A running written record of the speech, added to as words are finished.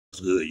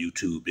What's good,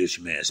 YouTube? This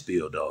your man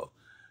Spill Dog.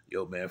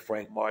 Yo, man,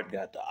 Frank Martin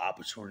got the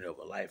opportunity of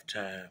a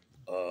lifetime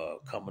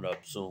coming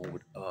up soon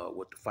with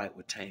the fight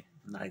with Tank.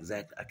 Not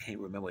exactly, I can't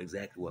remember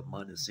exactly what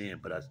month it's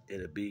in, but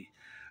it'll be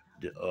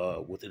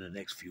within the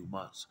next few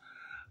months.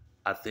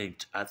 I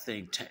think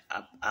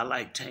I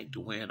like Tank to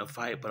win the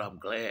fight, but I'm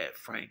glad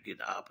Frank get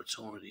the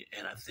opportunity,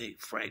 and I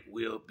think Frank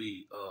will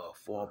be a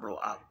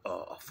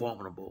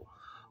formidable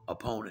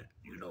opponent.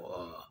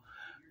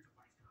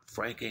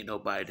 Frank ain't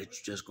nobody that you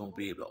just gonna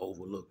be able to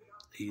overlook.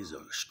 He's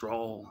a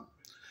strong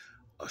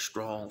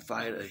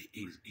fighter.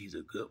 He's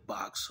a good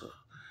boxer,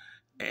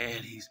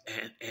 and he's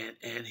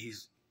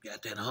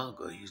got that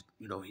hunger.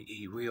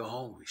 He real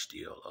hungry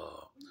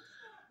still.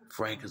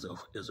 Frank is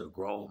a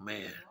grown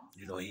man.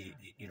 He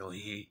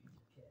ain't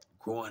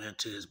growing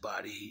into his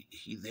body.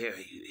 He there.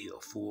 He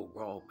a full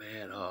grown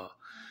man.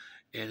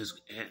 And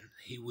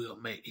he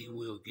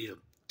will give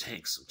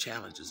Tank some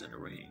challenges in the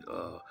ring.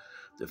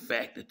 The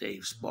fact that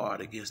they've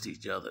sparred against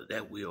each other,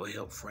 that will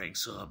help Frank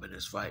some in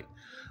this fight,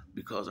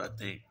 because I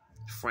think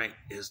Frank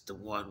is the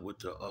one with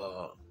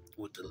the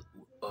with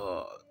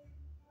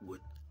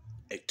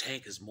a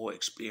Tank is more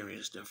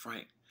experienced than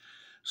Frank.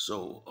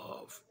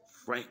 So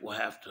Frank will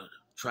have to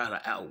try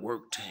to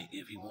outwork Tank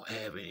if he want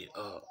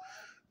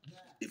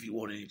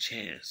any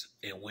chance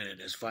in winning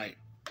this fight.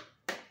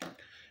 The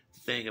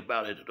thing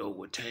about it though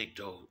with Tank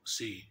though,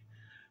 see,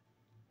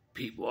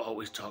 people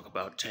always talk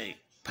about Tank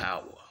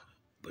power,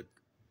 but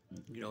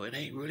it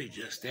ain't really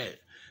just that.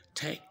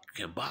 Tank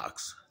can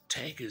box.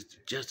 Tank is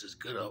just as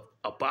good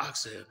a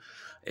boxer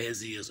as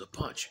he is a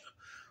puncher.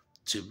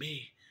 To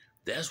me,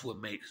 that's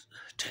what makes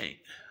Tank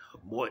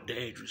more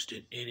dangerous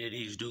than any of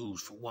these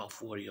dudes from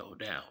 140 on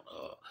down.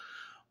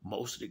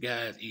 Most of the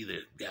guys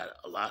either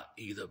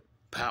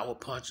power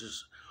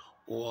punchers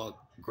or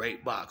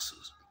great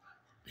boxers.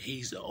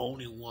 He's the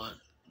only one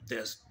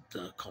that's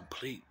the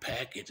complete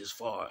package as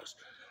far as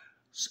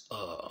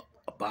a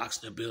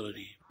boxing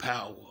ability,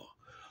 power,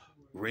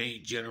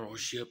 ring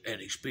generalship, and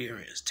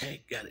experience.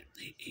 Tank got it.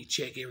 He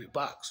check every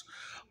box.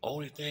 The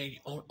only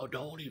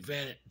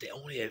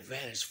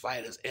advantage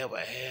fighters ever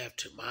have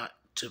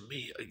to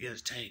me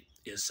against Tank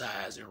is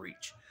size and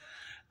reach.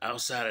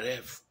 Outside of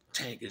that,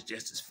 Tank is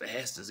just as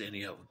fast as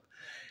any of them.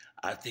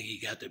 I think he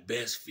got the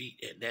best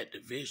feet in that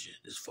division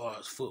as far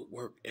as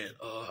footwork and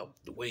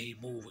the way he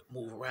move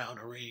around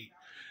the ring.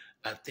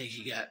 I think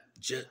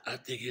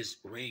his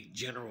ring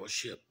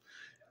generalship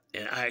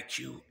and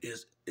IQ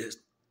is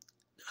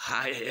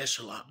higher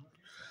echelon.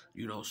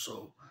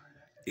 So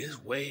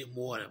it's way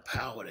more than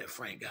power that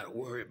Frank got to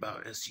worry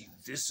about. And see,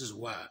 this is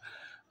why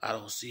I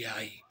don't see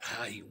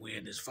how he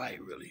win this fight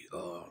really.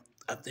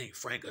 I think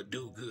Frank will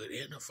do good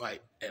in the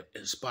fight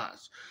in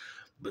spots,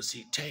 but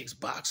see, Tank's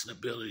boxing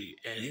ability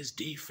and his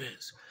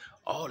defense,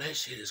 all that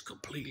shit is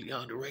completely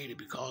underrated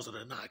because of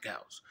the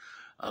knockouts.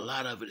 A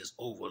lot of it is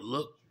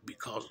overlooked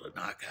because of the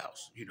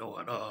knockouts. You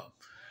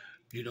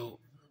know,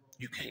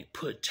 you can't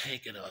put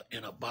Tank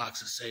in a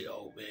box and say,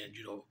 "Oh man,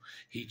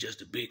 he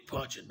just a big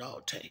puncher."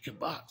 No, Tank can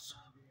box.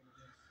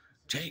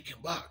 Tank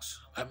can box.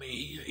 I mean,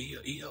 he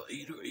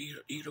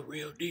the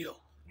real deal.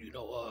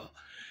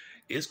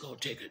 It's gonna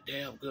take a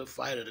damn good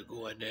fighter to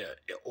go in there,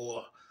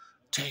 or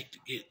Tank to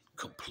get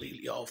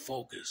completely off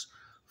focus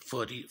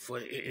for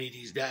any of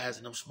these guys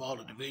in them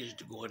smaller divisions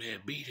to go in there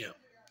and beat him.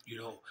 You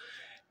know,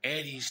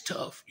 and he's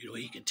tough.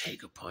 He can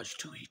take a punch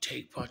too. He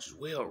take punches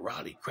well.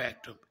 Roddy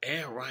cracked him,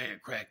 and Ryan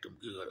cracked him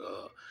good.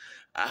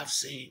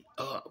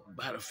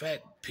 Matter of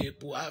fact,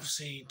 Pitbull, I've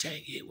seen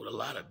Tank hit with a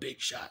lot of big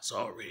shots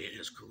already in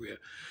his career,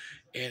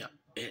 and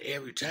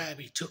every time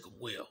he took them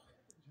well.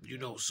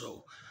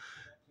 So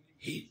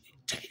he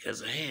Tank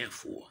has a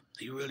handful.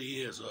 He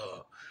really is.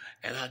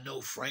 And I know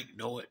Frank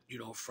know it.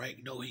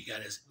 Frank know he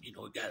got his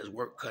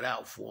work cut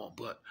out for him.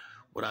 But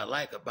what I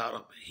like about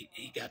him,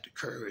 he got the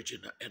courage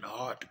and the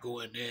heart to go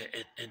in there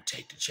and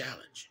take the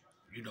challenge.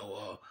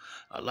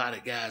 A lot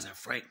of guys in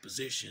Frank's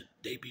position,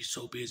 they be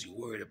so busy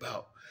worried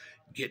about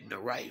getting the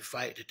right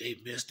fight that they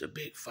miss the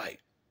big fight.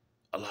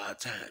 A lot of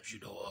times,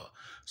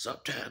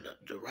 sometimes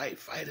the right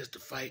fight is the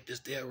fight that's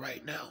there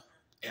right now.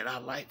 And I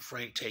like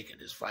Frank taking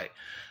this fight.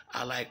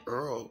 I like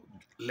Earl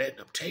letting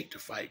him take the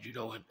fight,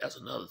 and that's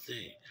another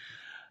thing.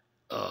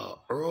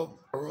 Earl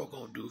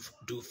gonna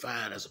do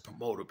fine as a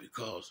promoter,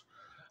 because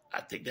I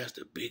think that's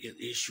the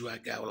biggest issue I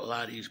got with a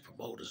lot of these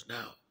promoters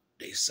now.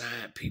 They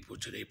sign people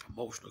to their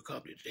promotional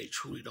company that they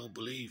truly don't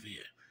believe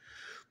in.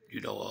 You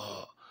know,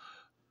 uh,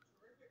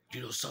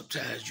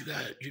 Sometimes you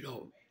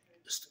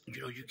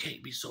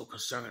can't be so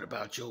concerned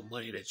about your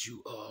money that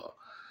you uh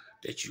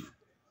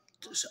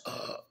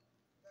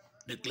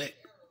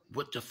neglect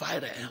what the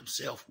fighter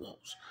himself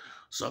wants.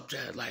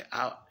 Sometimes,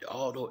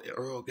 although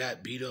Earl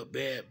got beat up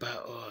bad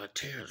by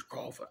Terrence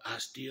Crawford, I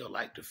still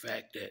like the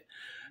fact that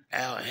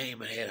Al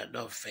Heyman had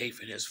enough faith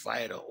in his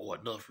fighter, or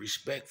enough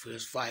respect for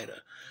his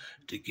fighter,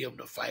 to give him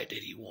the fight that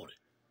he wanted,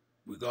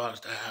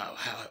 regardless of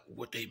how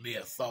what they may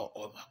have thought,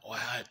 or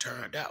how it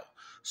turned out.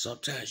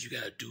 sometimes you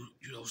gotta do,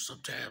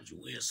 sometimes you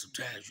win,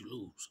 sometimes you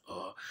lose.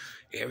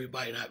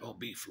 Everybody not gonna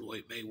beat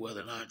Floyd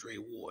Mayweather and Andre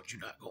Ward.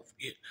 You're not gonna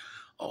forget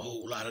a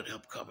whole lot of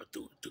them coming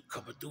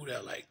through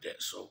there like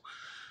that. So,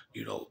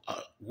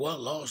 one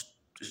loss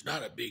is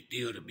not a big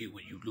deal to me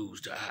when you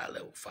lose to a high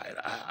level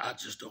fighter. I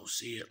just don't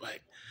see it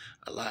like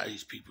a lot of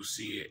these people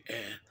see it.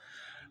 And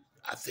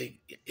I think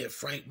if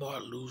Frank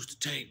Martin lose to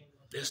Tank,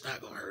 it's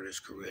not gonna hurt his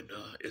career.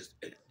 No,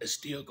 it's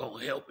still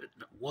gonna help it.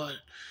 One,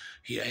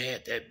 he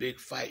had that big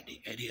fight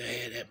and he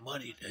had that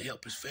money to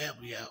help his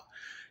family out.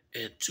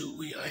 And two,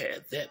 he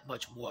had that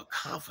much more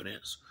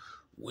confidence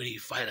when he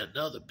fight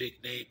another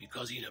big name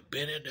because he'd have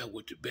been in there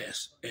with the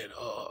best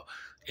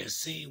and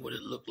seen what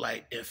it looked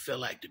like and felt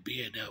like to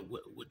be in there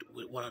with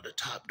one of the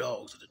top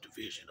dogs of the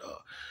division.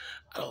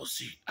 I don't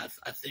see. I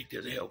think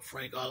that helped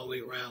Frank all the way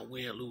around,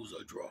 win, lose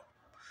or draw.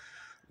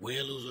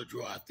 Win, lose or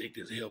draw, I think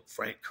this helped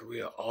Frank's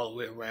career all the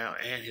way around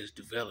and his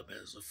development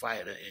as a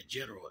fighter in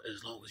general,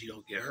 as long as he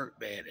don't get hurt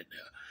bad in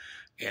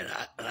there.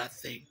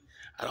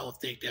 I don't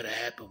think that'll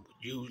happen.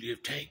 Usually,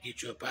 if Tank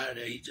gets you up out of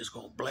there, he's just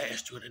gonna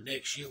blast you in the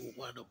next year with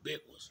one of the big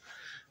ones.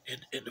 And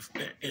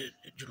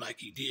like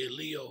he did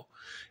Leo,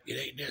 it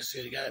ain't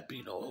necessarily got to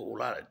be no whole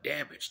lot of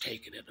damage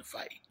taken in the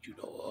fight.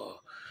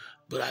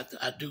 But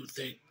I do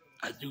think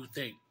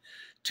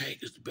Tank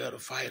is the better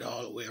fighter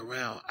all the way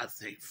around. I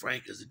think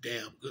Frank is a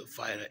damn good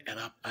fighter, and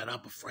I'm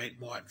a Frank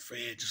Martin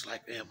fan, just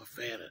like I am a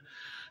fan of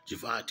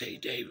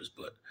Gervonta Davis.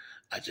 But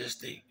I just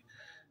think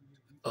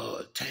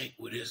Tank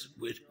with his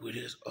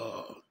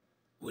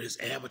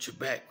amateur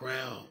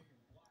background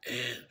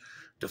and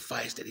the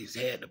fights that he's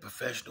had in the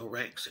professional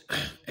ranks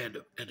and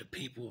the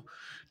people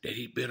that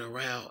he's been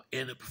around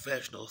in the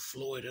professional,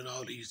 Floyd and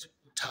all these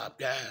top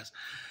guys,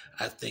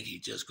 I think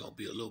he's just gonna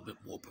be a little bit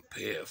more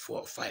prepared for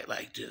a fight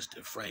like this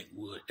than Frank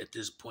would at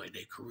this point in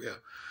their career.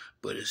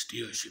 But it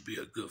still should be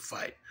a good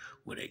fight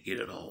when they get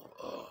it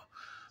on.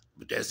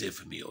 But that's it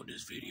for me on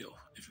this video.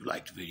 If you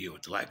like the video,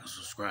 hit the like and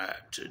subscribe.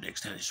 Till the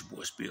next time, it's your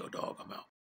boy Spill Dog. I'm out.